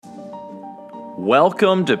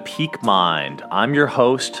Welcome to Peak Mind. I'm your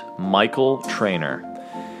host, Michael Trainer.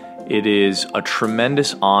 It is a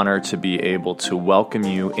tremendous honor to be able to welcome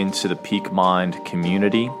you into the Peak Mind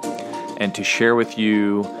community and to share with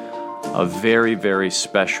you a very, very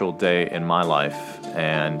special day in my life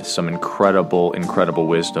and some incredible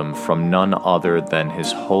wisdom from none other than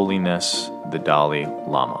His Holiness, the Dalai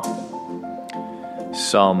Lama.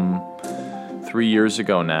 Some 3 years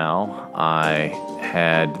ago now, I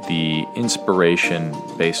had the inspiration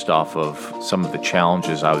based off of some of the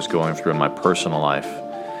challenges I was going through in my personal life.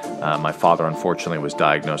 My father, unfortunately, was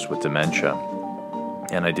diagnosed with dementia,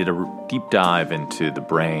 and I did a deep dive into the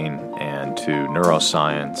brain and to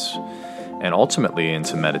neuroscience and ultimately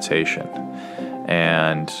into meditation.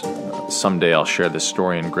 And someday I'll share this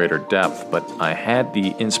story in greater depth, but I had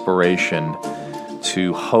the inspiration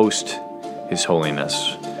to host His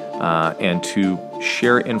Holiness and to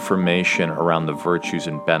share information around the virtues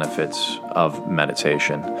and benefits of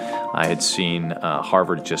meditation. I had seen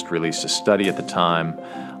Harvard just released a study at the time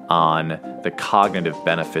on the cognitive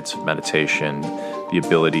benefits of meditation, the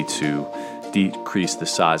ability to decrease the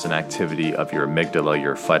size and activity of your amygdala,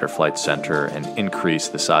 your fight or flight center, and increase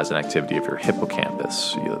the size and activity of your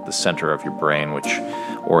hippocampus, the center of your brain, which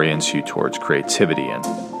orients you towards creativity.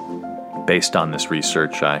 And based on this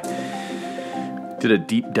research, I did a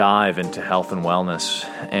deep dive into health and wellness,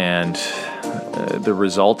 and the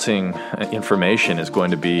resulting information is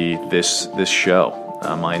going to be this show.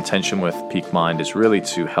 My intention with Peak Mind is really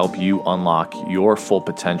to help you unlock your full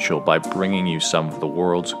potential by bringing you some of the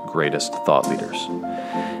world's greatest thought leaders.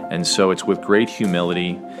 And so it's with great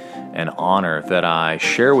humility and honor that I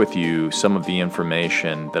share with you some of the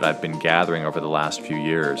information that I've been gathering over the last few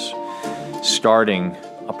years, starting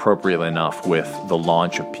appropriately enough with the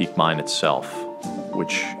launch of Peak Mind itself,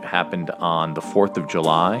 which happened on the 4th of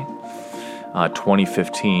July,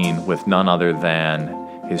 2015, with none other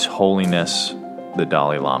than His Holiness, the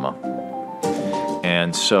Dalai Lama.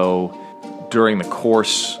 And so during the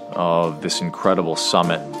course of this incredible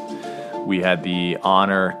summit, we had the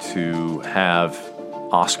honor to have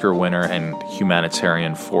Oscar winner and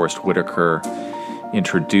humanitarian Forrest Whitaker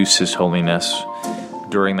introduce His Holiness.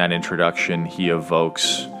 During that introduction, he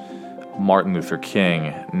evokes Martin Luther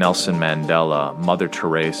King, Nelson Mandela, Mother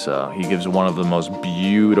Teresa. He gives one of the most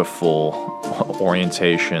beautiful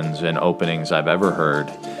orientations and openings I've ever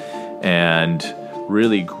heard, and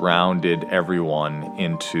really grounded everyone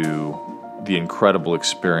into the incredible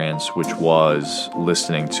experience which was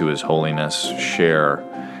listening to His Holiness share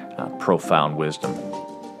profound wisdom.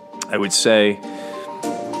 I would say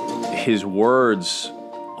his words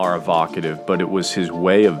are evocative, but it was his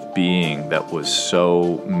way of being that was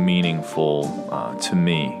so meaningful to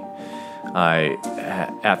me.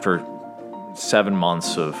 After 7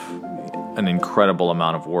 months of an incredible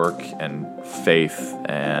amount of work and faith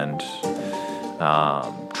and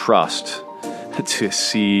trust, to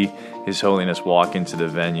see His Holiness walk into the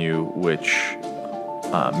venue, which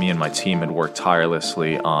me and my team had worked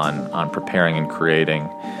tirelessly on preparing and creating,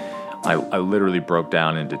 I literally broke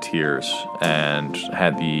down into tears and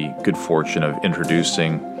had the good fortune of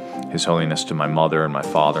introducing His Holiness to my mother and my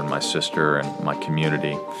father and my sister and my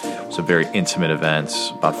community. It was a very intimate event,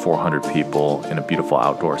 about 400 people in a beautiful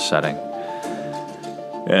outdoor setting.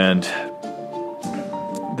 And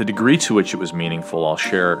the degree to which it was meaningful, I'll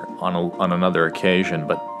share on another occasion,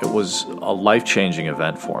 but it was a life-changing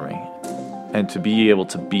event for me. And to be able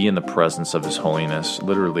to be in the presence of His Holiness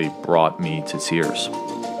literally brought me to tears.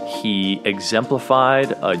 He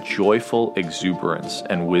exemplified a joyful exuberance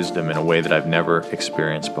and wisdom in a way that I've never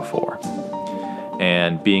experienced before.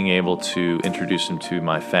 And being able to introduce him to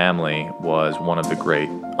my family was one of the great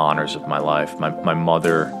honors of my life. My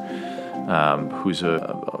mother, who's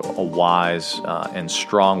a wise and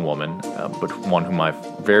strong woman, but one whom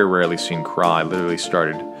I've very rarely seen cry, literally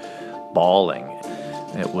started bawling.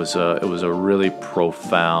 It was a really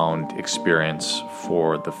profound experience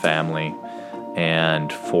for the family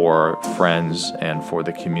and for friends and for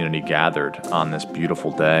the community gathered on this beautiful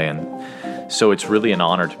day. And so it's really an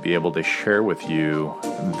honor to be able to share with you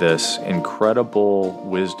this incredible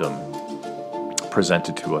wisdom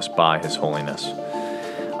presented to us by His Holiness.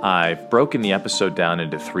 I've broken the episode down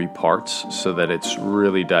into 3 parts so that it's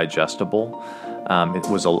really digestible.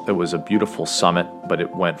 It was a beautiful summit, but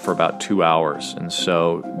it went for about 2 hours. And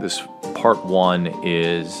so this part 1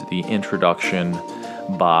 is the introduction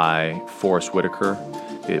by Forrest Whitaker.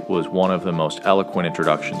 It was one of the most eloquent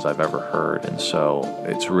introductions I've ever heard, and so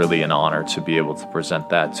it's really an honor to be able to present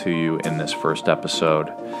that to you in this first episode,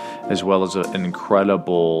 as well as an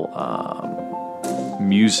incredible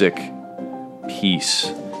music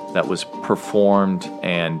piece that was performed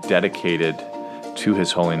and dedicated to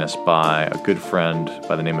His Holiness by a good friend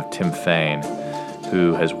by the name of Tim Fain,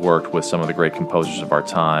 who has worked with some of the great composers of our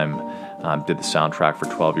time, did the soundtrack for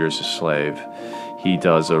 12 Years a Slave. He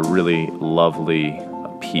does a really lovely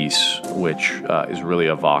piece which is really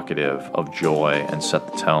evocative of joy and set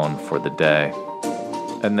the tone for the day.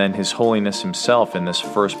 And then His Holiness himself, in this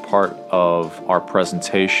first part of our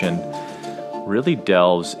presentation, really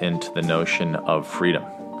delves into the notion of freedom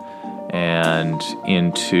and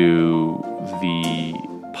into the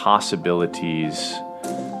possibilities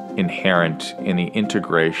inherent in the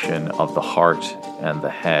integration of the heart and the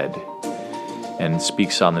head, and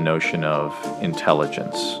speaks on the notion of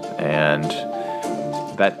intelligence, and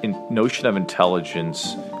that notion of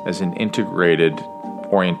intelligence as an integrated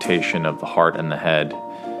orientation of the heart and the head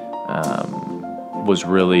was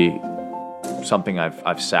really something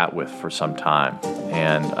I've sat with for some time.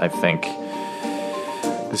 And I think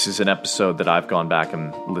this is an episode that I've gone back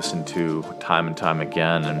and listened to time and time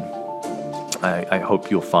again, and I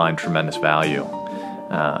hope you'll find tremendous value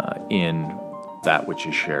in that which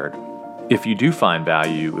is shared. If you do find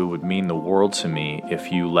value, it would mean the world to me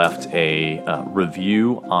if you left a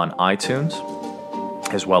review on iTunes,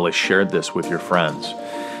 as well as shared this with your friends.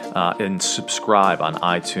 And subscribe on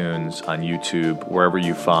iTunes, on YouTube, wherever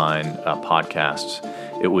you find podcasts.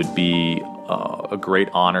 It would be a great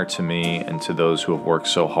honor to me and to those who have worked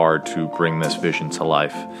so hard to bring this vision to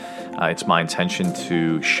life. It's my intention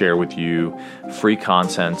to share with you free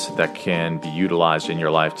content that can be utilized in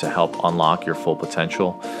your life to help unlock your full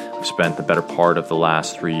potential. I've spent the better part of the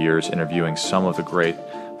last 3 years interviewing some of the great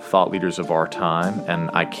thought leaders of our time, and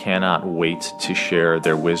I cannot wait to share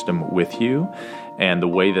their wisdom with you. And the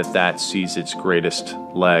way that sees its greatest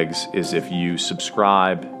legs is if you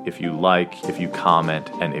subscribe, if you like, if you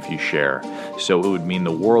comment, and if you share. So it would mean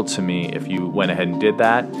the world to me if you went ahead and did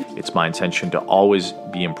that. It's my intention to always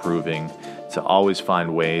be improving, to always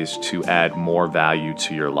find ways to add more value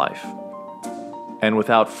to your life. And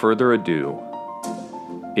without further ado,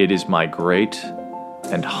 it is my great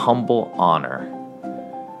and humble honor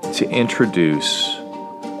to introduce,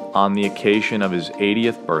 on the occasion of his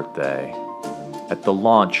 80th birthday, at the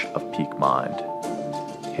launch of Peak Mind,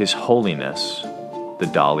 His Holiness, the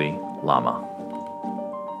Dalai Lama.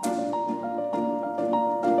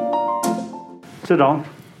 Sit down.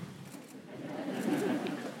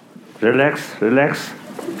 Relax, relax.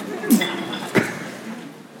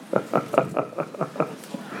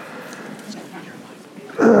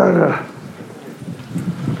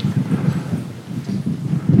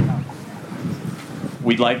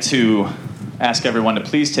 We'd like to ask everyone to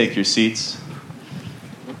please take your seats.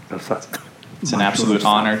 It's an absolute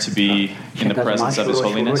honor to be in the presence of His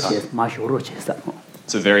Holiness.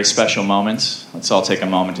 It's a very special moment. Let's all take a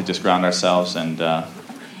moment to just ground ourselves and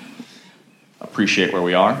appreciate where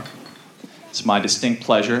we are. It's my distinct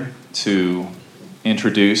pleasure to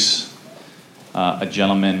introduce a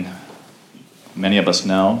gentleman many of us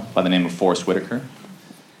know by the name of Forest Whitaker.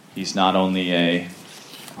 He's not only a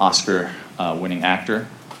Oscar-winning actor,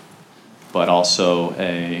 but also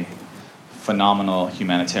a phenomenal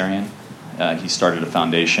humanitarian. He started a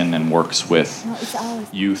foundation and works with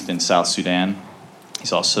youth in South Sudan.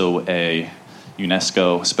 He's also a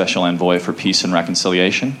UNESCO Special Envoy for Peace and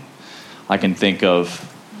Reconciliation. I can think of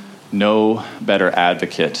no better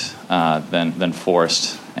advocate than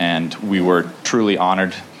Forrest, and we were truly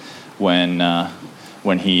honored when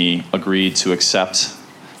he agreed to accept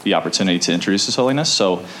the opportunity to introduce His Holiness.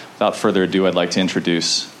 So without further ado, I'd like to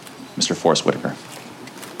introduce Mr. Forest Whitaker.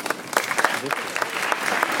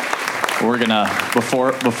 We're gonna,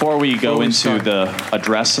 before we go into the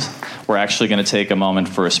address, we're actually gonna take a moment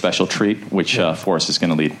for a special treat, which Forrest is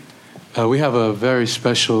gonna lead. We have a very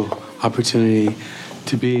special opportunity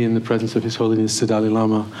to be in the presence of His Holiness the Dalai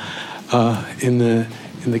Lama in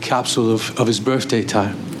the capsule of his birthday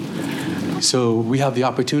time. So we have the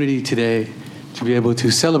opportunity today to be able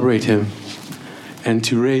to celebrate him and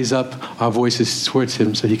to raise up our voices towards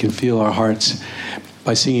him so he can feel our hearts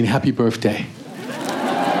by singing Happy Birthday.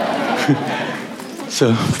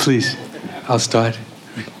 So please, I'll start.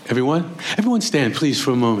 Everyone stand, please,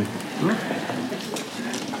 for a moment.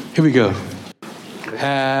 Here we go.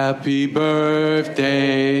 Happy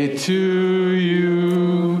birthday to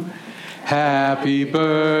you. Happy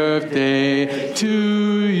birthday to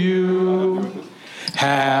you.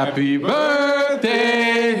 Happy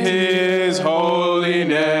birthday, His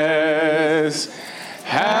Holiness.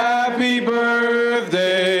 Happy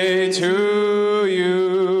birthday to you.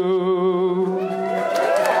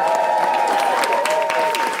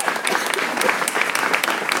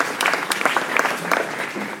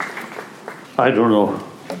 I don't know.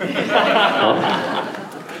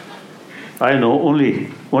 I know only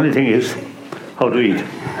thing is how to eat.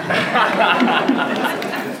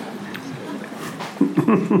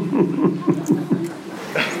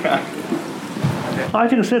 I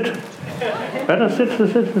think sit. Better sit.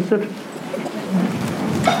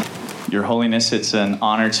 Your Holiness, it's an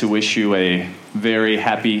honor to wish you a very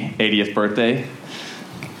happy 80th birthday.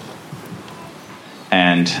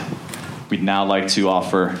 And we'd now like to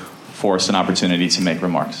offer Forrest an opportunity to make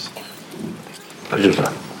remarks. It's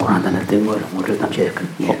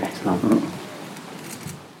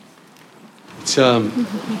a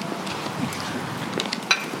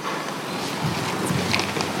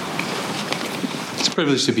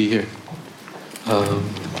privilege to be here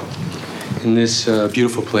in this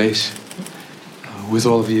beautiful place with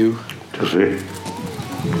all of you,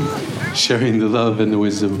 sharing the love and the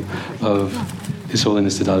wisdom of His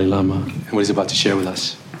Holiness the Dalai Lama and what he's about to share with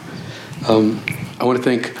us. I want to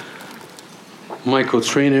thank Michael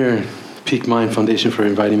Trainer and Peak Mind Foundation for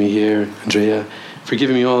inviting me here, Andrea, for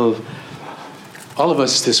giving me all of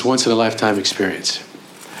us this once-in-a-lifetime experience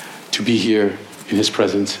to be here in his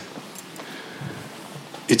presence.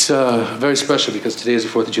 It's very special because today is the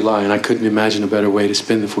 4th of July, and I couldn't imagine a better way to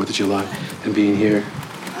spend the 4th of July than being here.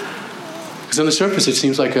 Because on the surface, it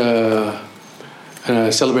seems like a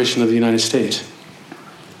celebration of the United States.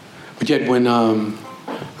 But yet, when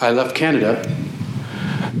I left Canada,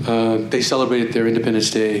 they celebrated their Independence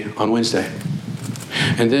Day on Wednesday.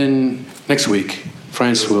 And then next week,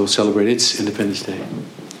 France will celebrate its Independence Day.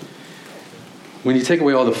 When you take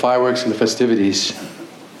away all the fireworks and the festivities,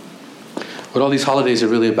 what all these holidays are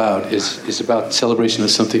really about is about celebration of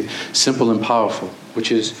something simple and powerful,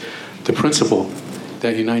 which is the principle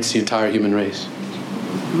that unites the entire human race.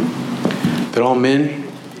 That all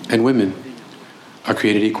men and women are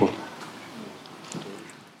created equal.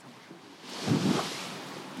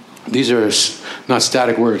 These are not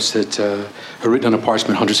static words that are written on a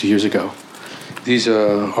parchment hundreds of years ago. These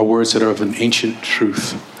are words that are of an ancient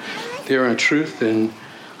truth. They are a truth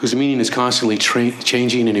whose meaning is constantly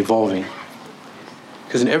changing and evolving.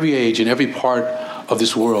 Because in every age, in every part of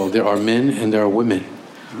this world, there are men and there are women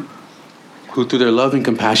who, through their love and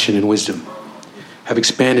compassion and wisdom, have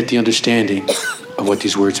expanded the understanding of what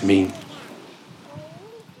these words mean.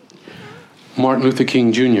 Martin Luther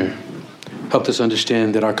King Jr. helped us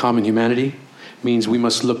understand that our common humanity means we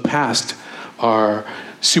must look past our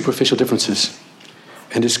superficial differences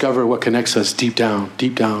and discover what connects us deep down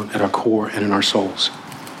at our core and in our souls.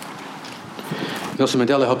 Nelson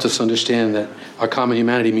Mandela helped us understand that our common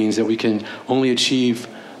humanity means that we can only achieve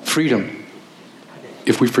freedom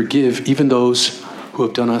if we forgive even those who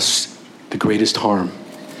have done us the greatest harm.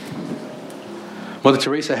 Mother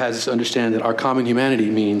Teresa has us understand that our common humanity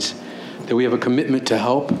means that we have a commitment to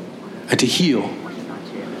help and to heal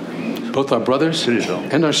both our brothers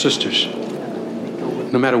and our sisters,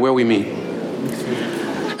 no matter where we meet.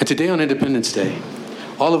 And today on Independence Day,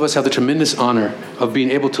 all of us have the tremendous honor of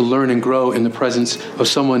being able to learn and grow in the presence of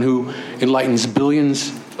someone who enlightens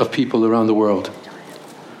billions of people around the world.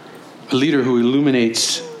 A leader who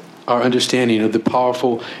illuminates our understanding of the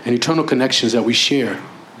powerful and eternal connections that we share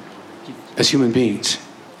as human beings.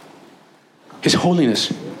 His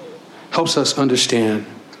Holiness helps us understand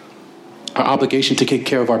our obligation to take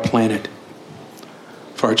care of our planet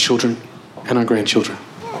for our children and our grandchildren.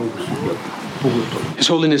 His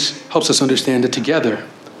Holiness helps us understand that together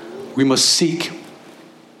we must seek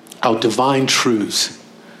out divine truths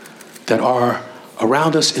that are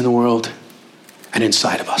around us in the world and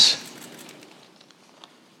inside of us.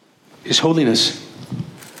 His Holiness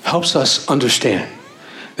helps us understand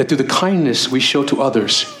that through the kindness we show to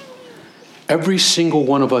others, every single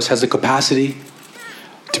one of us has the capacity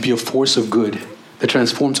to be a force of good that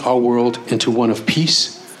transforms our world into one of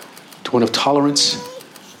peace, to one of tolerance,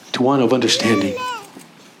 to one of understanding.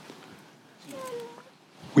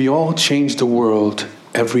 We all change the world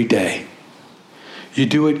every day. You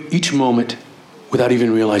do it each moment without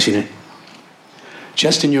even realizing it.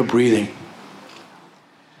 Just in your breathing.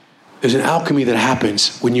 There's an alchemy that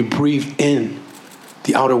happens when you breathe in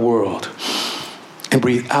the outer world and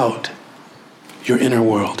breathe out your inner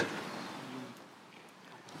world.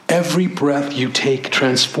 Every breath you take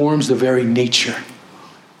transforms the very nature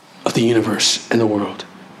of the universe and the world.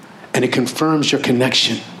 And it confirms your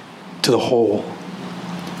connection to the whole.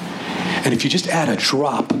 And if you just add a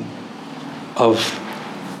drop of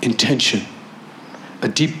intention, a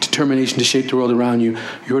deep determination to shape the world around you,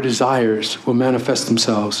 your desires will manifest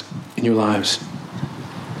themselves in your lives.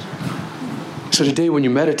 So today when you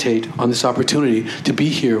meditate on this opportunity to be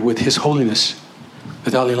here with His Holiness,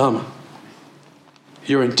 the Dalai Lama,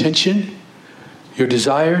 your intention, your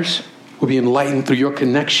desires will be enlightened through your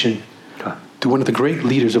connection to one of the great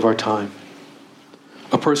leaders of our time,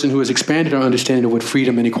 a person who has expanded our understanding of what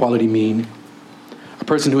freedom and equality mean, a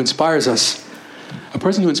person who inspires us, a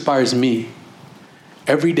person who inspires me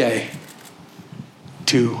every day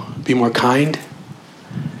to be more kind,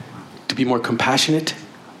 to be more compassionate,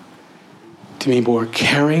 to be more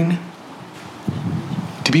caring,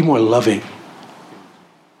 to be more loving,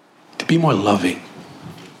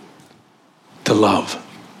 to love.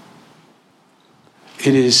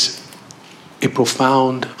 It is a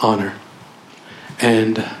profound honor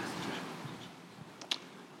and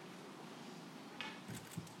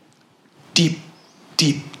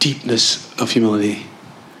deepness of humility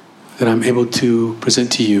that I'm able to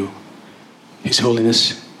present to you His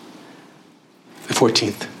Holiness, the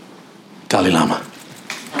 14th Dalai Lama.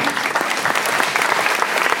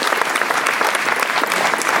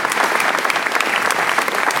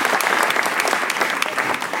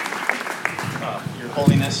 Your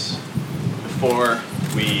Holiness, before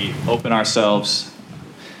we open ourselves,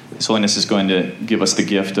 His Holiness is going to give us the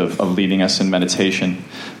gift of leading us in meditation.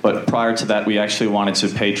 But prior to that, we actually wanted to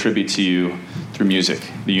pay tribute to you through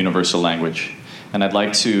music, the universal language. And I'd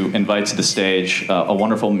like to invite to the stage a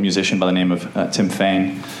wonderful musician by the name of Tim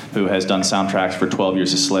Fain, who has done soundtracks for 12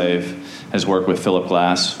 Years a Slave, has worked with Philip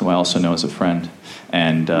Glass, who I also know as a friend,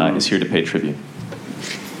 and is here to pay tribute.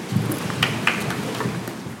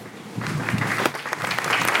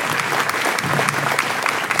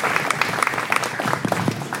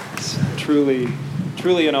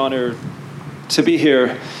 Truly an honor to be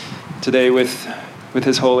here today with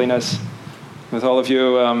His Holiness, with all of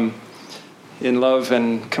you in love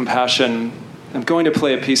and compassion. I'm going to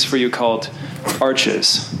play a piece for you called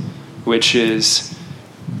Arches, which is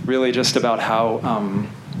really just about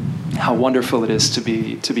how wonderful it is to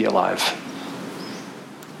be alive.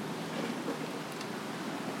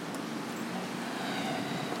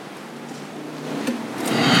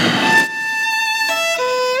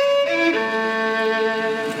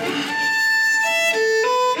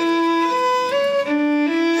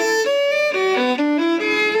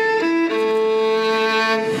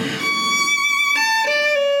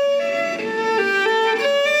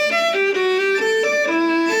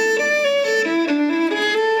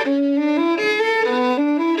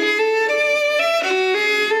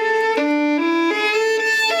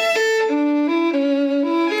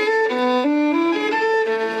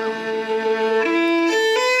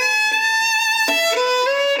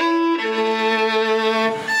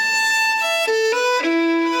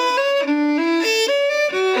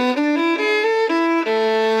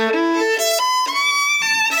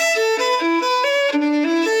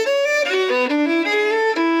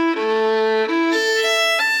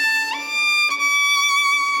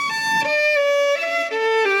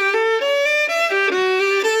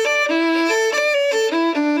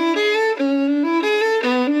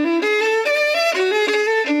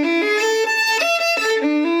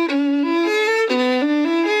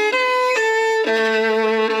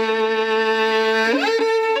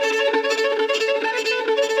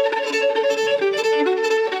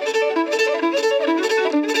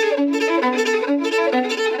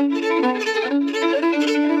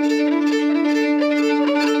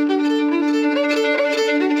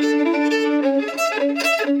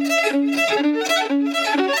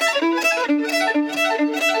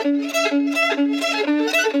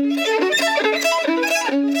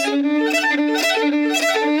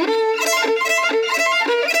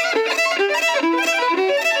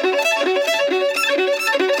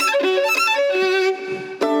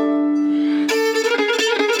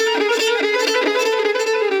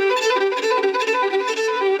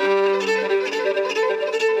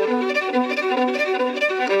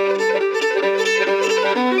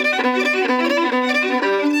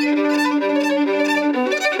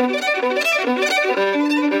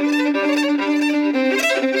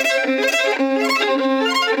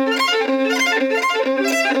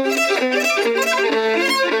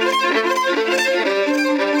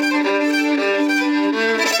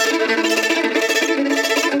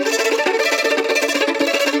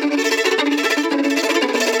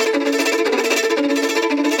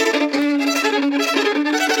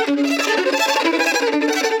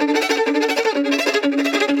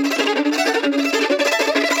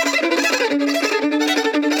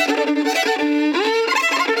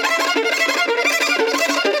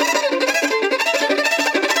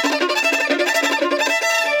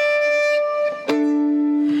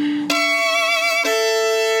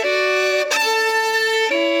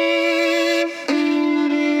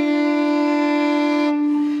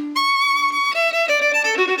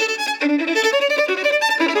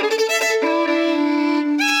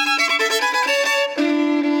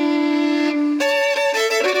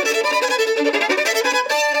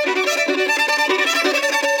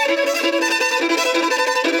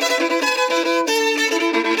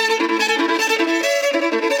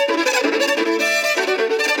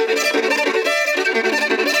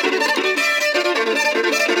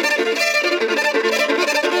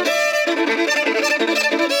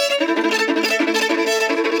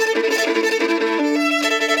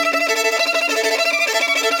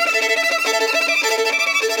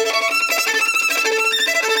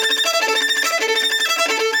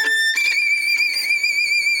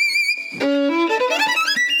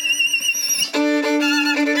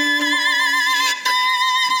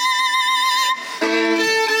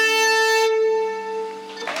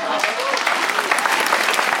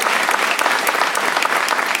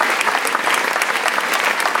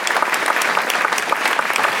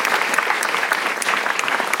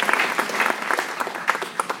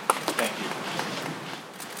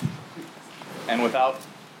 And without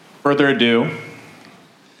further ado,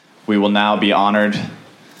 we will now be honored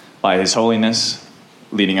by His Holiness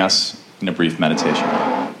leading us in a brief meditation.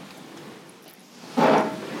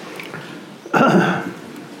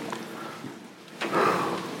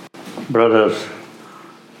 Brothers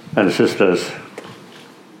and sisters,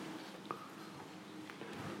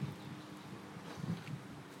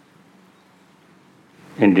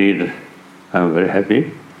 indeed, I am very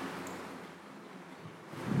happy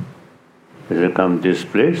that I come to this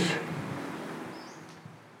place.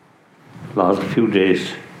 Last few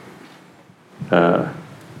days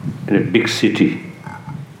in a big city,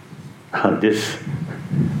 this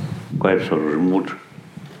quite so remote,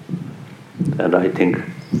 and I think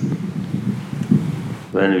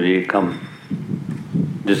when we come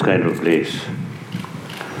this kind of place,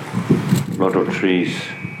 lot of trees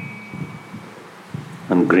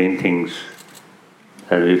and green things,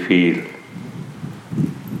 and we feel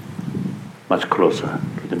much closer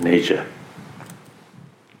to the nature.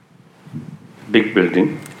 Big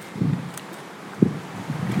building,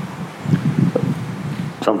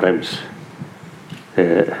 sometimes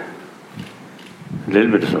a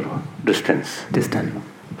little bit sort of distance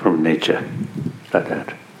from nature, like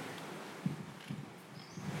that.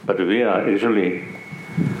 But we are actually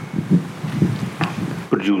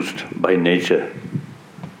produced by nature.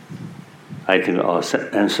 I think our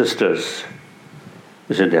ancestors,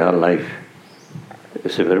 their life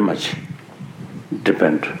is very much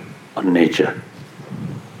depend on nature.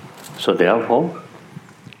 So therefore,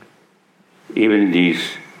 even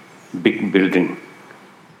these big buildings,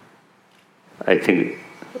 I think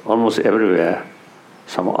almost everywhere,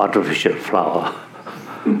 some artificial flower,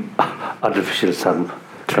 artificial sun,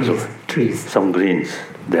 trees, some greens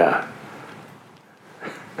there.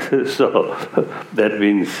 So that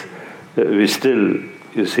means we still,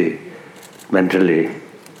 you see, mentally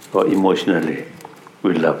or emotionally,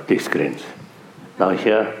 we love these greens. Now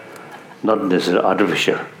here, not necessarily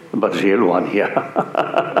artificial, but real one here.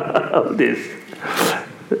 This.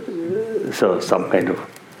 So some kind of,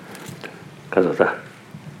 because of the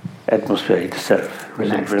atmosphere itself,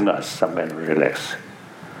 will bring us some kind of relax.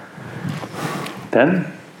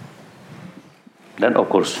 Then of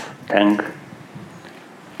course, thank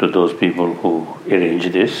to those people who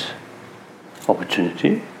arranged this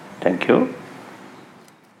opportunity. Thank you.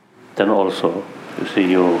 Then also, you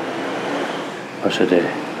see, you're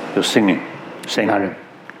singing.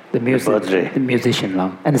 The music, birthday. The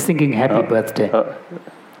musician, and singing happy birthday.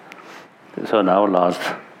 So now last,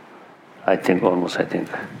 I think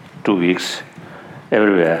 2 weeks,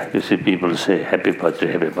 everywhere you see people say happy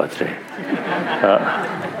birthday, happy birthday.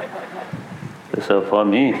 So for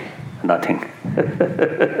me, nothing.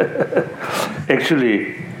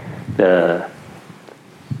 Actually,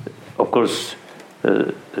 of course,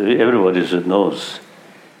 everybody knows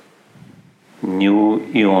new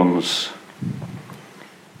eons,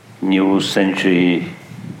 new century,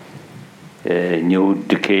 new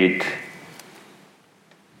decade,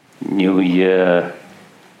 new year,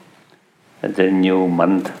 and then new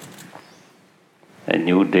month, a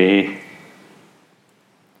new day.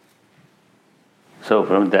 So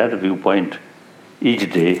from that viewpoint,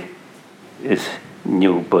 each day is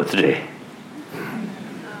new birthday.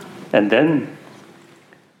 And then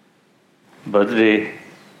birthday,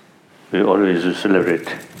 we always celebrate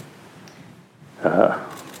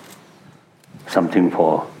something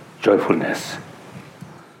for joyfulness.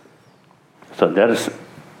 So that is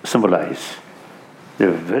symbolize the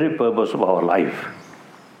very purpose of our life,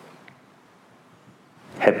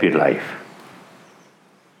 happy life,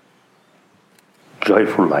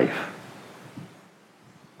 joyful life.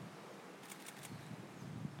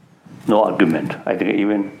 No argument. I think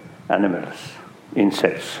even animals,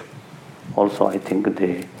 insects, also I think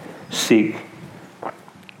they seek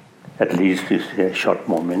at least a short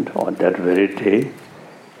moment on that very day,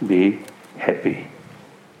 be happy,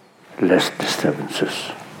 less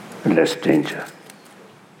disturbances, less danger.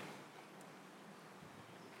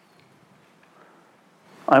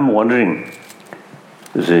 I'm wondering,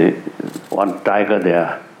 you see, one tiger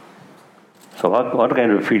there, so what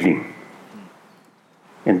kind of feeling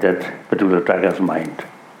in that particular tiger's mind?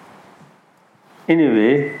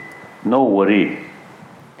 Anyway, no worry,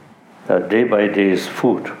 day by day's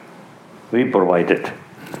food, we provide it.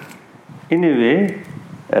 Anyway,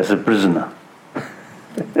 as a prisoner,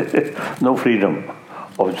 no freedom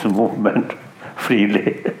of its movement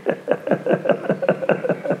freely.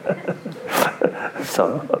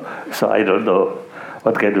 So I don't know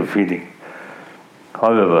what kind of feeling.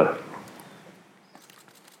 However,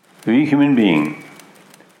 we human beings,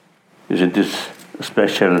 is this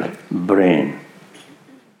special brain.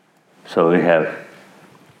 So we have,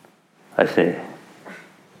 I say,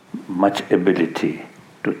 much ability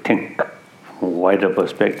to think from a wider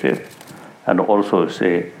perspective and also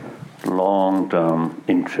say long-term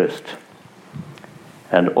interest.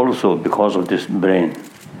 And also because of this brain,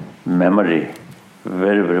 memory,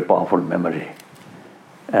 very, very powerful memory.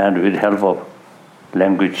 And with help of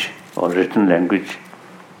language or written language,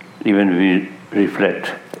 even we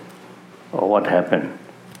reflect on what happened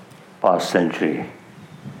past century,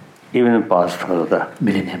 even past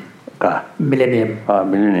Millennium. Millennium.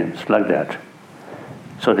 millenniums, like that.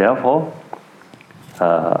 So therefore,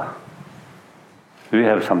 we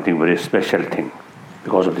have something very special thing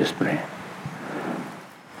because of this brain.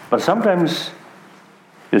 But sometimes,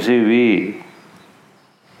 you see, we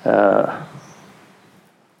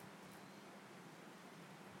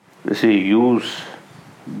use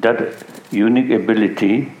that unique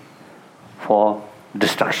ability for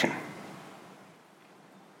destruction.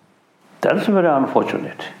 That's very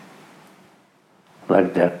unfortunate.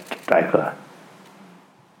 Like that tiger.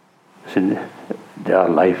 See, their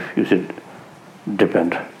life, you should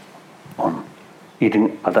depend on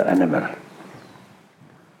eating other animal.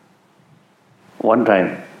 One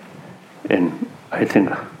time in, I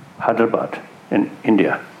think, Hyderabad, in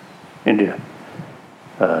India,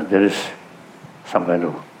 there is some kind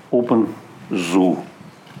of open zoo,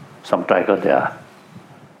 some tiger there.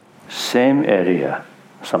 Same area,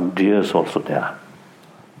 some deers also there.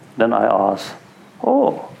 Then I asked,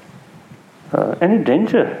 any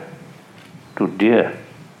danger to deer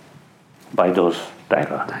by those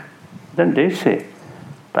tiger? Then they say,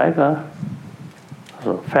 tiger is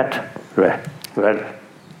a fat, well,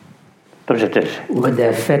 vegetation. When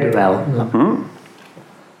they're fed well.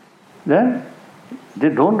 Then they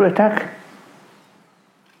don't attack.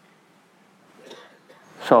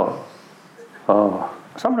 So,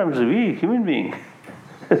 sometimes we, human beings,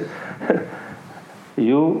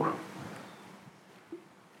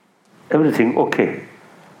 everything okay,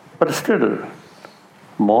 but still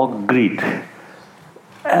more greed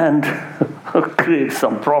and create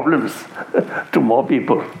some problems to more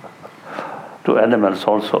people, to animals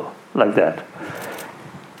also, like that.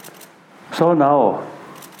 So now,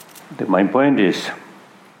 my point is,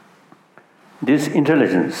 this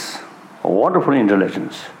intelligence, a wonderful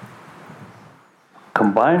intelligence,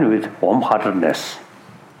 combined with warm-heartedness,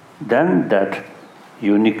 then that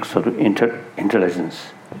unique sort of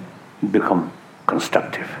intelligence become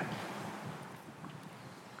constructive.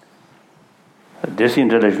 This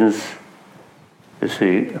intelligence is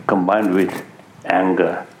combined with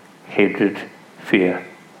anger, hatred, fear,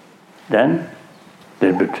 then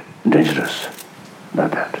they're a bit dangerous,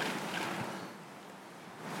 like that.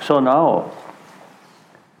 So now,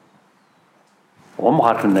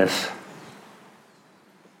 warm-heartedness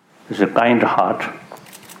is a kind heart,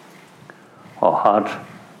 or heart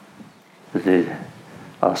is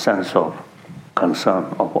a sense of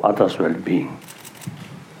concern of others' well-being.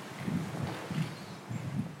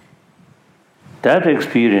 That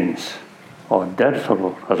experience, or that sort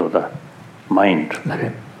of the mind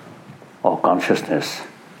or consciousness,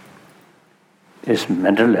 is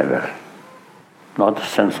mental level, not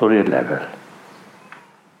sensorial level.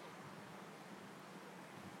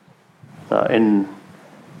 In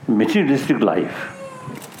materialistic life,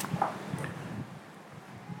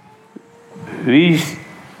 we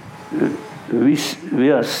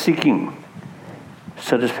are seeking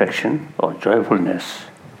satisfaction or joyfulness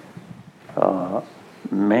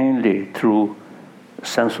mainly through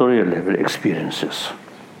sensorial level experiences.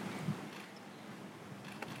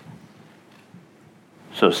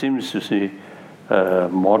 So seems to see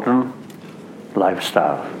modern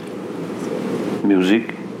lifestyle,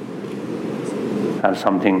 music, and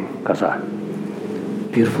something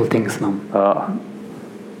beautiful things,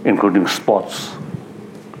 including sports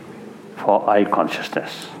for eye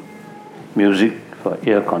consciousness, music for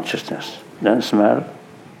ear consciousness, then smell,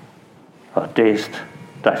 taste,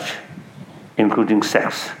 touch, including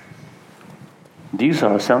sex. These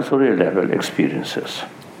are sensorial level experiences.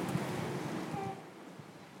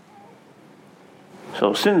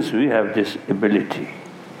 So since we have this ability,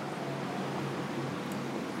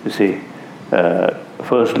 you see,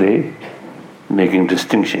 firstly, making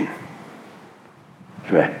distinction,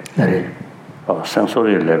 right? Or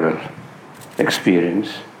sensorial level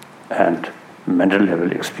experience and mental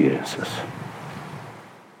level experiences.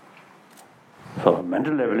 So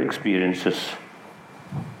mental level experiences,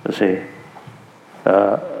 say,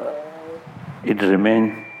 it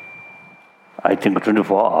remains, I think,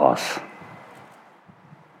 24 hours.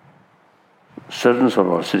 Certain sort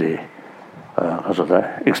of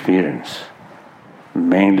experience,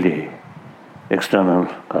 mainly external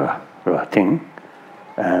thing,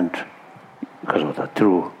 and because of that,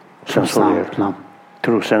 through sensorial,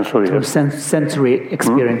 sensory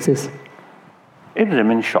experiences. It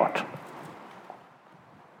remains short.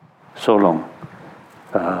 So long,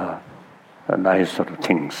 nice sort of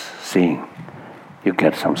things, seeing, you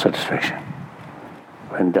get some satisfaction.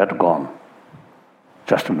 When that gone,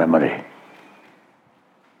 just a memory.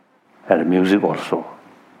 And music also.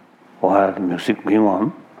 While the music going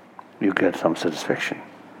on, you get some satisfaction.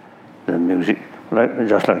 The music,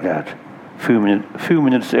 just like that. Few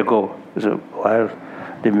minutes ago, while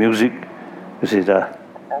the music, you see,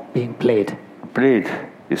 being played,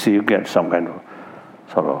 you see, you get some kind of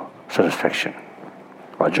sort of satisfaction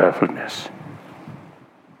or joyfulness.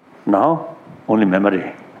 Now, only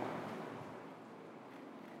memory.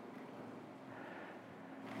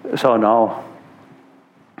 So now,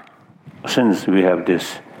 since we have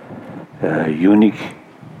this unique,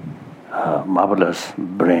 marvelous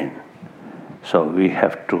brain, so we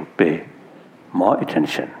have to pay more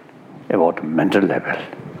attention about mental level.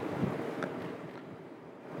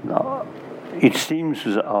 Now, it seems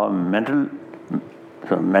our mental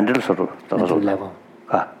sort of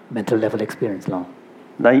mental level experience now.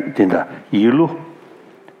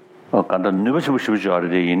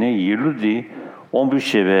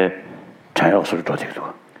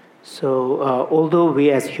 So, although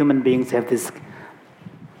we as human beings have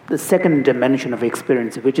the second dimension of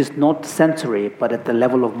experience, which is not sensory, but at the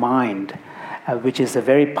level of mind, which is a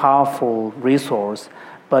very powerful resource,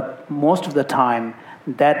 but most of the time,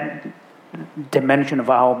 that dimension of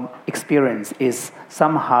our experience is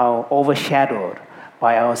somehow overshadowed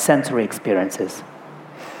by our sensory experiences.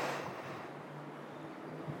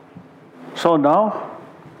 So now,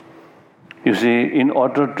 you see, in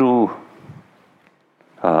order to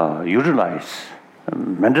utilize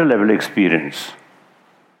mental level experience,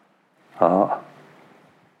 now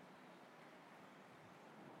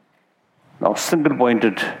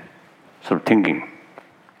single-pointed sort of thinking,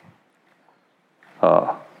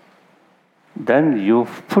 then you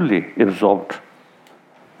fully absorbed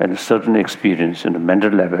a certain experience in the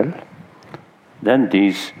mental level, then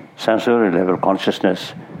these sensory level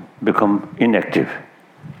consciousness become inactive,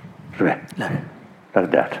 right?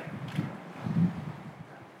 Like that.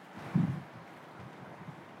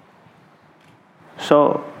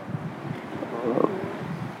 So,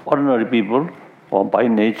 ordinary people, or by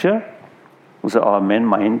nature, our main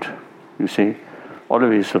mind, you see,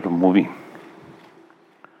 always sort of moving.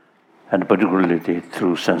 And particularly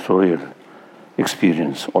through sensorial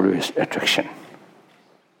experience, always attraction.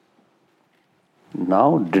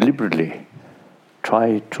 Now, deliberately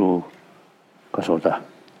try to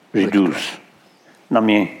reduce.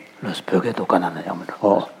 남이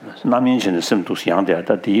남이 전에 심도스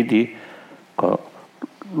양대하다 디디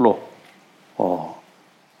로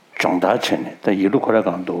정다체네 다 이로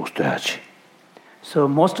걸어간도 없어야지. So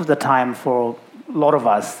most of the time, for a lot of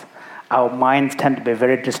us, our minds tend to be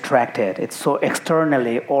very distracted. It's so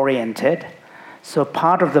externally oriented. So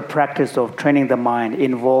part of the practice of training the mind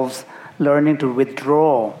involves learning to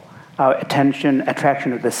withdraw our attention,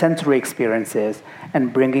 attraction to the sensory experiences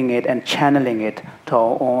and bringing it and channeling it to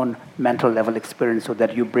our own mental level experience so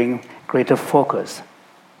that you bring greater focus.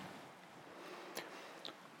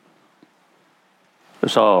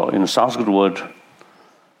 So in Sanskrit word,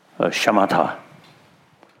 shamatha,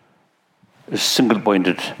 is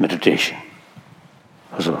single-pointed meditation.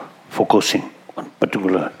 Also focusing on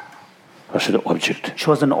particular object.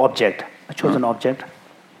 Chosen object. A chosen object.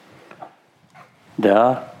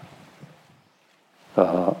 There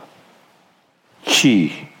are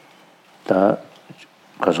chi, the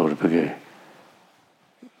가족을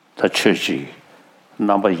the church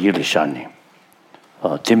number yilishani,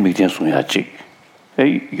 timmitin sunyachi,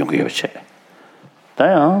 yungyoche.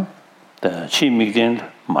 Then the chi migdin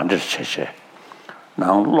mandis cheche.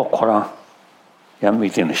 Now lokora yam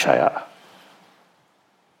migdin shaya.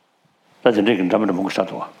 That's a big number of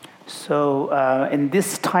mungshadwa. So, in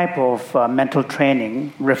this type of mental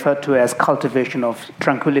training, referred to as cultivation of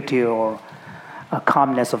tranquility or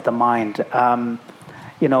calmness of the mind,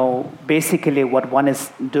 basically what one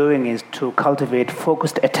is doing is to cultivate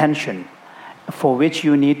focused attention, for which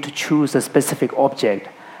you need to choose a specific object.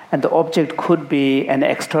 And the object could be an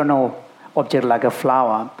external object like a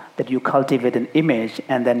flower, that you cultivate an image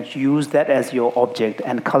and then use that as your object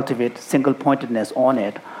and cultivate single-pointedness on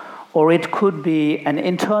it. Or it could be an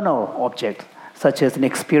internal object, such as an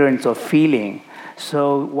experience of feeling.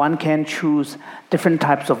 So one can choose different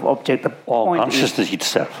types of object. Or consciousness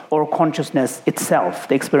itself. Or consciousness itself,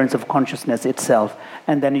 the experience of consciousness itself.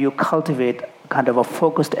 And then you cultivate kind of a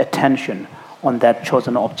focused attention on that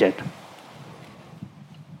chosen object.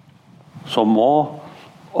 So more,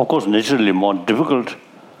 of course, naturally more difficult,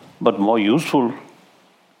 but more useful.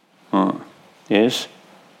 Yes,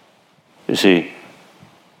 you see,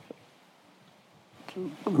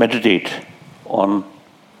 meditate on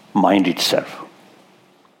mind itself.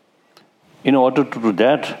 In order to do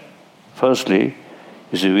that, firstly,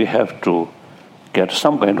 you see, we have to get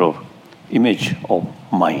some kind of image of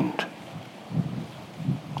mind.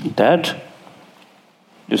 That,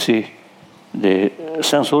 you see, the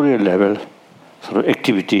sensorial level sort of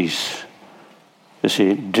activities, you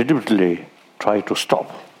see, deliberately try to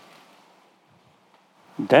stop.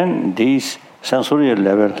 Then these sensorial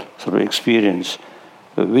level sort of experience,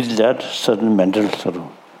 with that certain mental sort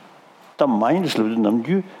of, the mind is living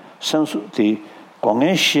namju sense the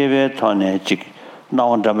kongen sheve thane chik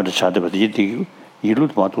nawan damar chade but yiti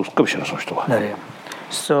yilut ma to skapsha sosto.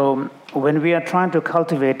 So when we are trying to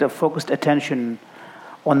cultivate a focused attention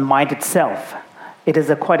on mind itself, it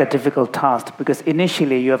is quite a difficult task because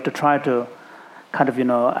initially you have to try to kind of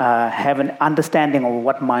have an understanding of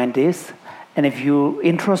what mind is, and if you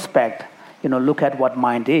introspect, look at what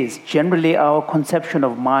mind is. Generally, our conception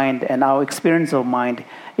of mind and our experience of mind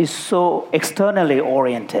is so externally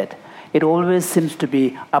oriented. It always seems to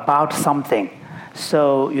be about something.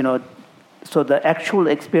 So, so the actual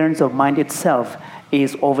experience of mind itself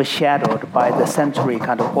is overshadowed by the sensory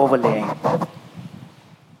kind of overlaying.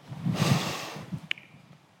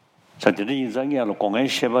 자, 저는 인상이 알로 공연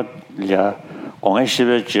시바랴 공연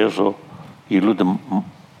시베 지어서 이루도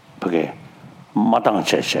그게 마땅한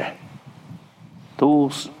제세. 또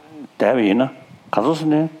대위나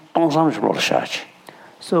가서서네 동상식으로 하셔야지.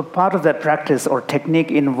 So part of that practice or technique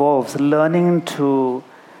involves learning to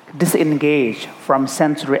disengage from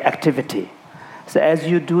sensory activity. So as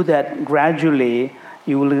you do that gradually,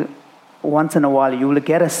 you will, once in a while, you will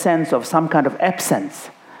get a sense of some kind of absence.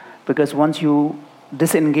 Because once you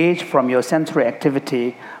disengage from your sensory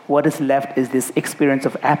activity, what is left is this experience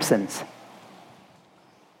of absence.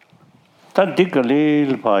 That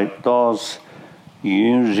digalil by those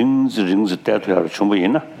rings that we are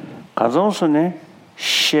chumbayina. Kazonsone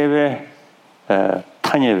sheve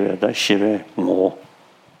tanyeve da sheve mo.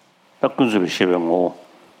 Takunzube sheve mo.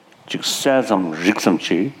 Chik sazam riksam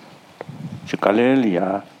chi.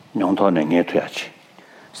 Chikalelia nyonto nenge tuyachi.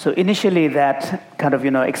 So initially that kind of,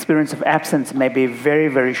 experience of absence may be very,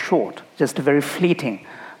 very short, just very fleeting.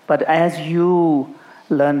 But as you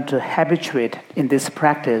learn to habituate in this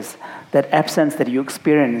practice, that absence that you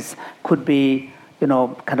experience could be,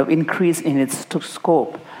 kind of increase in its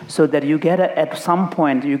scope, so that you get at some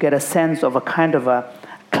point, you get a sense of a kind of a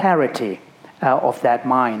clarity of that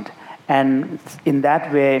mind. And in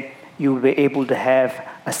that way, you will be able to have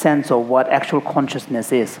a sense of what actual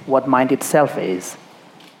consciousness is, what mind itself is.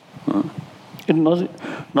 It's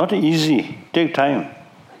not easy, take time,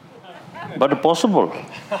 but possible,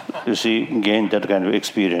 you see, gain that kind of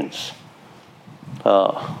experience.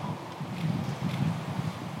 So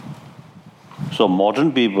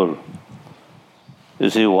modern people,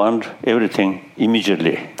 you see, want everything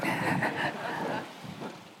immediately.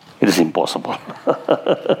 It is impossible.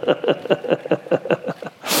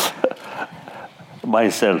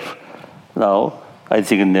 Myself, now, I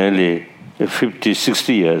think nearly 50,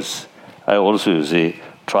 60 years, I also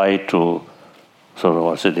try to sort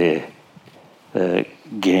of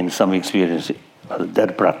gain some experience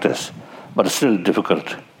that practice, but still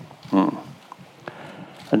difficult.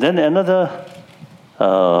 And then another,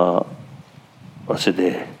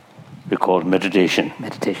 we call meditation.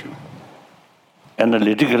 Meditation.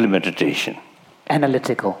 Analytical meditation.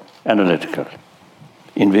 Analytical.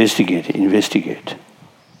 Investigate.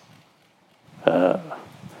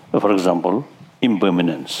 For example,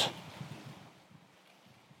 impermanence.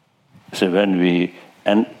 So when we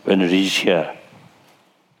reach here,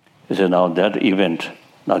 so now that event,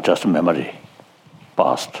 not just memory,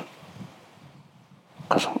 past.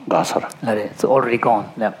 It's already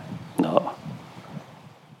gone. Yeah. No.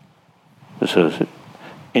 So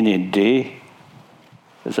in a day,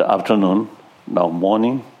 it's afternoon, now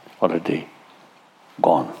morning or a day,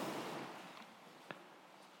 gone.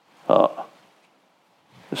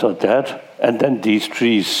 So that, and then these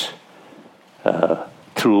trees,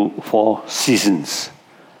 through 4 seasons,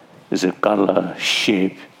 is a color,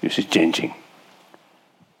 shape, you see, changing.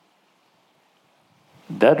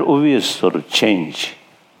 That obvious sort of change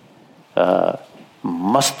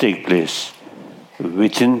must take place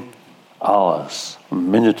within hours,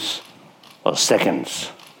 minutes, or seconds.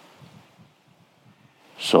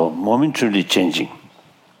 So momentarily changing.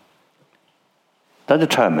 That's the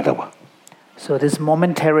time. So this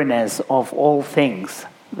momentariness of all things,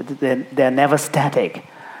 they're never static.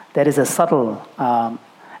 That is a subtle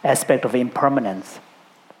aspect of impermanence.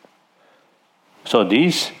 So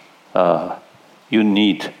these, you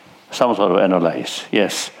need some sort of analyze.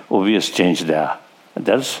 Yes, obvious change there.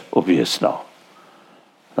 That's obvious now.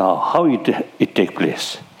 Now, how it take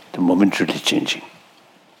place? The momentarily changing.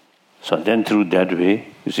 So then through that way,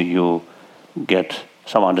 you see, you get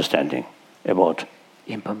some understanding about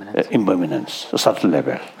impermanence, a subtle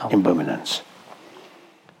level, impermanence.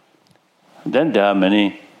 Then there are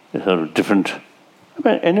many sort of different,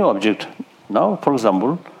 any object. Now, for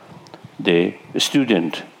example, the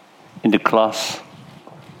student in the class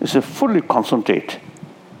is fully concentrate.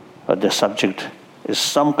 The subject is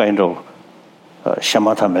some kind of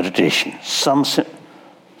shamatha meditation,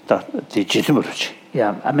 the Jitimurji.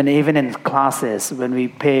 Yeah, I mean, even in classes, when we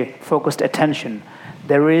pay focused attention,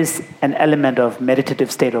 there is an element of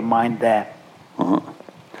meditative state of mind there.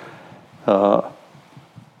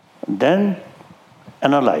 Then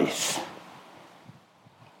analyze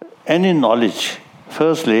any knowledge,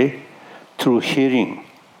 firstly through hearing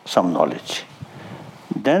some knowledge.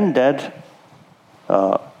 Then that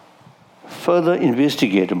further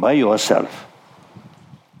investigate by yourself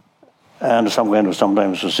and some kind of,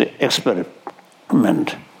 sometimes you say,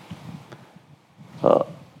 experiment. So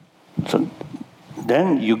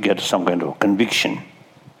then you get some kind of conviction.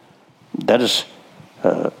 That is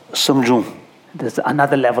samjung. There's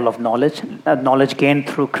another level of knowledge, knowledge gained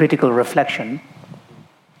through critical reflection.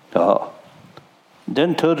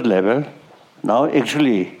 Then third level, now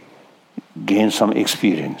actually gain some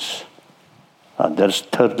experience. That's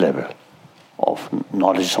third level of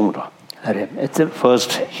knowledge samudra.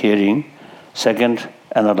 First, hearing. Second,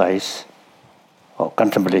 analyze or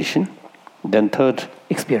contemplation. Then third,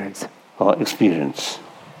 experience. Experience.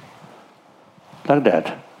 Like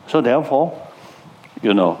that. So therefore,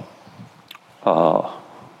 now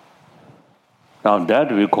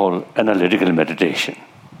that we call analytical meditation.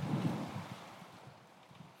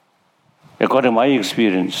 According to my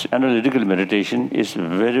experience, analytical meditation is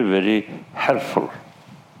very, very helpful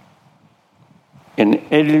in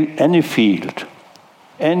any field,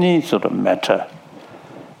 any sort of matter.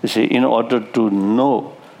 You see, in order to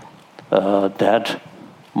know that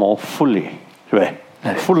more fully, right?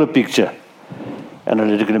 Fuller picture,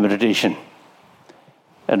 analytical meditation.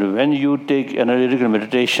 And when you take analytical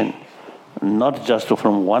meditation, not just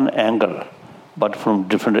from one angle, but from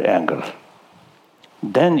different angle,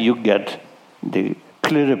 then you get the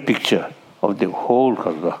clearer picture of the whole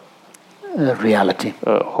reality.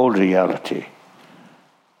 Whole reality.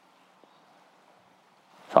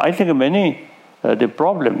 So I think many the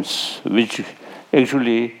problems which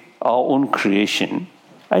actually our own creation,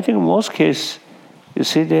 I think in most cases, you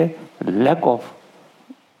see the lack of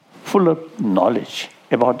fuller knowledge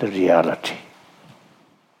about the reality.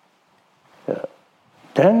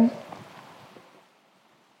 Then,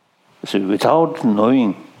 so without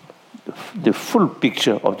knowing the full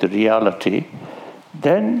picture of the reality,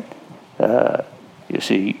 then you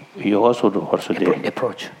see your sort of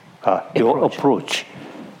approach. Your approach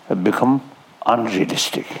become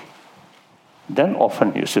unrealistic. Then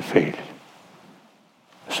often you see fail.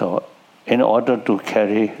 So, in order to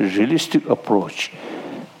carry realistic approach,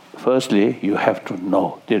 firstly you have to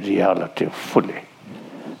know the reality fully.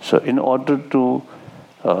 So, in order to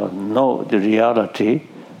know the reality,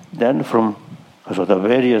 then from the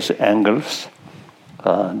various angles,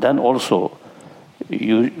 then also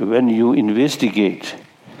when you investigate,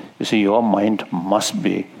 you see your mind must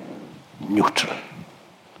be neutral.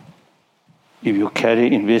 If you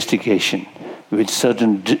carry investigation with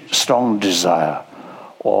certain strong desire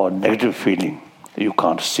or negative feeling, you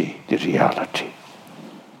can't see the reality.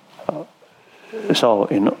 So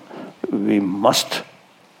we must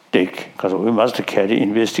carry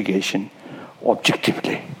investigation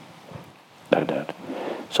objectively, like that.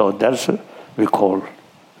 So that's we call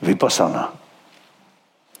vipassana.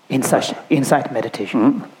 Insight meditation.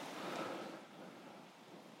 Mm-hmm.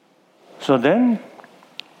 So then,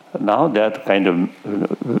 now that kind of,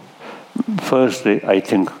 firstly, I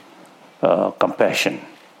think compassion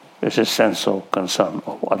is a sense of concern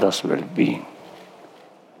of others' well-being.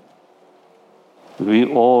 We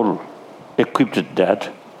all equipped with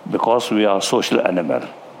that because we are social animal,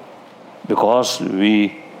 because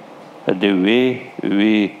the way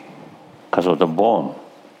we, because of the born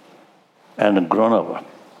and grown up,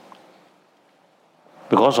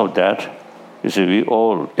 because of that, you see, we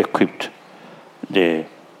all equipped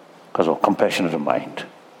because of compassionate mind.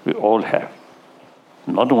 We all have.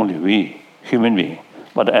 Not only we, human being,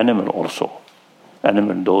 but animal also.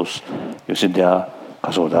 Animal, those, you see, they are,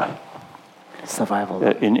 because of the survival.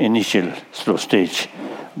 In initial slow stage,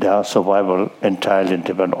 their survival entirely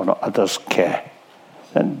depend on others' care.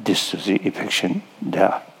 And this is the affection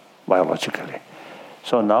there, biologically.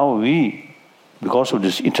 So now we, because of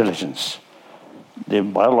this intelligence, the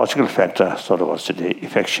biological factor, sort of also the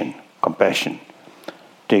affection, compassion,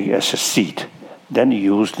 take as a seed, then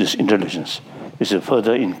use this intelligence, is a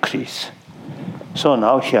further increase. So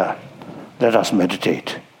now here, let us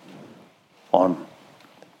meditate on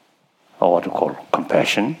what we call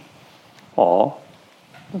compassion or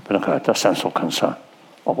the sense of concern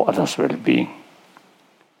of others' well-being.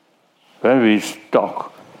 When we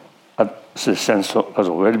talk the sense of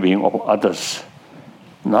well-being of others,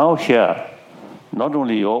 now here, not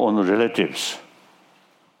only your own relatives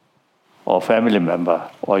or family member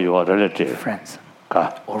or your relative, Friends.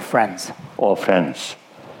 or friends.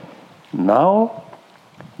 Now,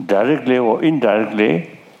 directly or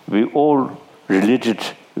indirectly, we all related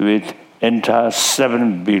with entire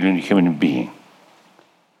 7 billion human beings.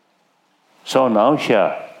 So now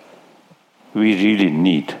here, we really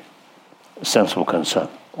need a sense of concern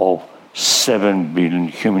of 7 billion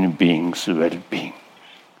human beings' well-being.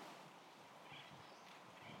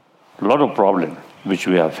 A lot of problem which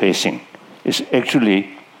we are facing is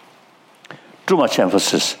actually too much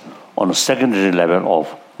emphasis on a secondary level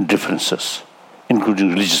of differences, including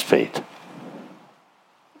religious faith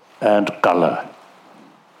and color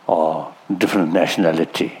or different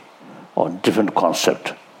nationality or different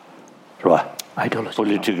concept, right? Ideology.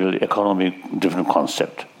 Political, economic, different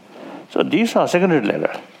concept. So these are secondary level.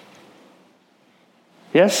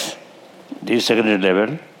 Yes, these secondary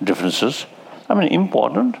level differences,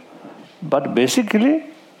 important, but basically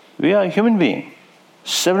we are human beings,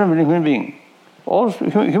 7 billion human beings, all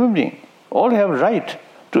human beings, all have right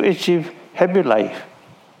to achieve happy life,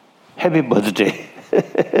 happy birthday,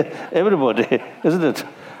 everybody, isn't it?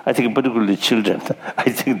 I think particularly children, I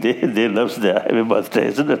think they love their happy birthday,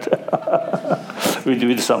 isn't it?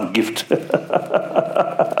 with some gift,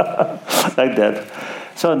 like that.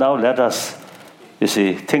 So now let us,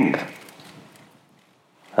 think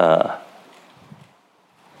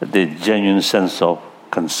the genuine sense of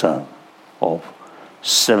concern of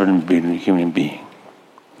 7 billion human beings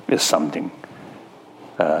is something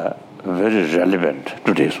very relevant to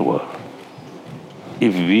today's world.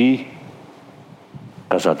 If we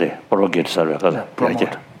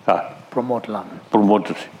Promote love. Promote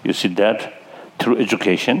it. You see that through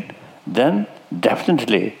education, then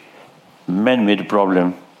definitely man-made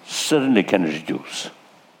problem certainly can reduce.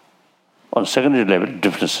 On secondary level,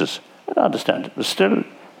 differences, I understand it, but still,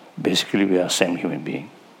 basically we are same human being.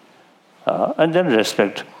 And then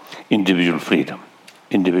respect individual freedom,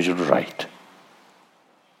 individual right.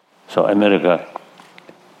 So America,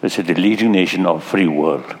 is the leading nation of free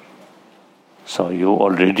world. So you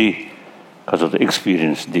already, because of the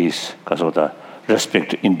experience, this, because of the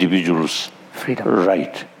respect individuals' freedom,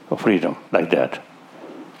 right or freedom, like that.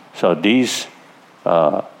 So these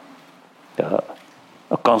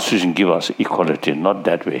Constitution give us equality, not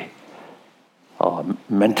that way.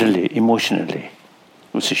 Mentally, emotionally,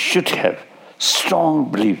 we should have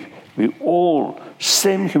strong belief. We all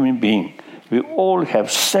same human being. We all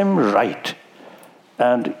have same right.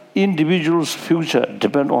 And individuals' future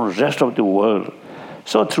depend on the rest of the world.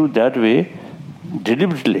 So through that way,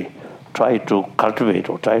 deliberately try to cultivate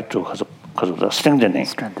or try to, because of the strengthen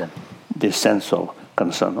the sense of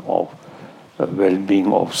concern of the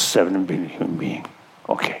well-being of 7 billion human beings.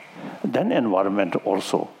 Okay. Then environment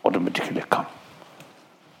also automatically come.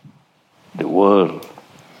 The world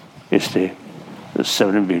is the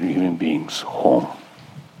 7 billion human beings' home.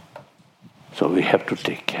 So we have to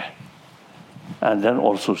take care. And then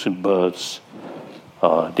also see birds,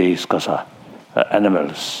 these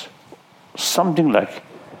animals, something like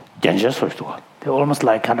they're almost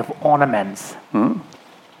like kind of ornaments.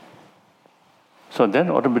 So then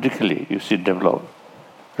automatically you see develop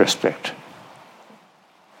respect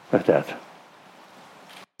like that.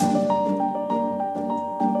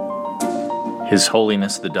 His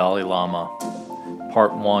Holiness the Dalai Lama,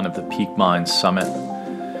 Part 1 of the Peak Minds Summit,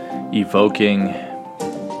 evoking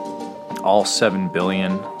all 7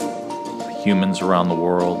 billion humans around the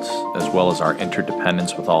world, as well as our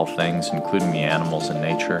interdependence with all things, including the animals and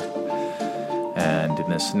nature. And in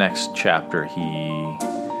this next chapter, he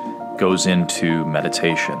goes into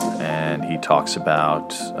meditation, and he talks about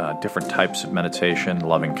different types of meditation,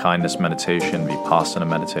 loving kindness meditation, vipassana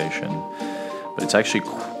meditation. But it's actually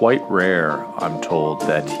quite rare, I'm told,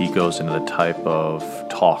 that he goes into the type of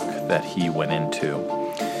talk that he went into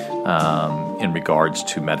in regards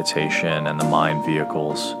to meditation and the mind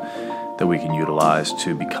vehicles that we can utilize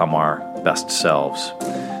to become our best selves.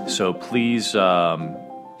 So please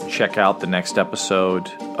check out the next episode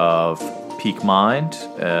of Peak Mind.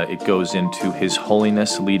 It goes into His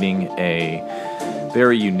Holiness leading a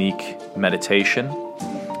very unique meditation.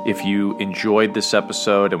 If you enjoyed this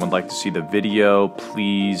episode and would like to see the video,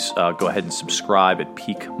 please go ahead and subscribe at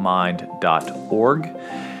peakmind.org.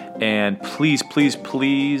 And please, please,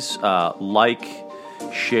 please like,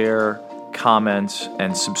 share, comment,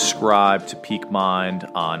 and subscribe to Peak Mind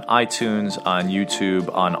on iTunes, on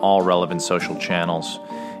YouTube, on all relevant social channels.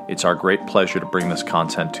 It's our great pleasure to bring this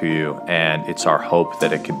content to you, and it's our hope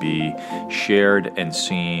that it can be shared and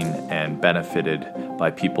seen and benefited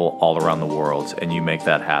by people all around the world. And you make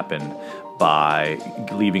that happen by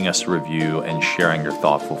leaving us a review and sharing your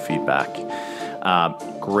thoughtful feedback.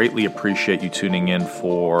 Greatly appreciate you tuning in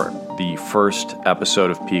for the first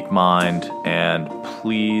episode of Peak Mind, and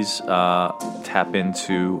please tap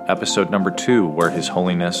into episode number 2, where His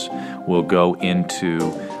Holiness will go into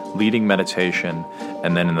leading meditation,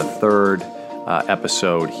 and then in the third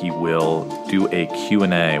episode he will do a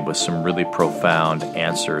Q&A with some really profound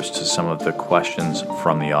answers to some of the questions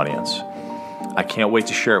from the audience. I can't wait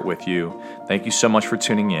to share it with you. Thank you so much for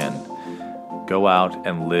tuning in. Go out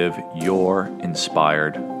and live your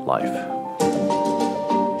inspired life.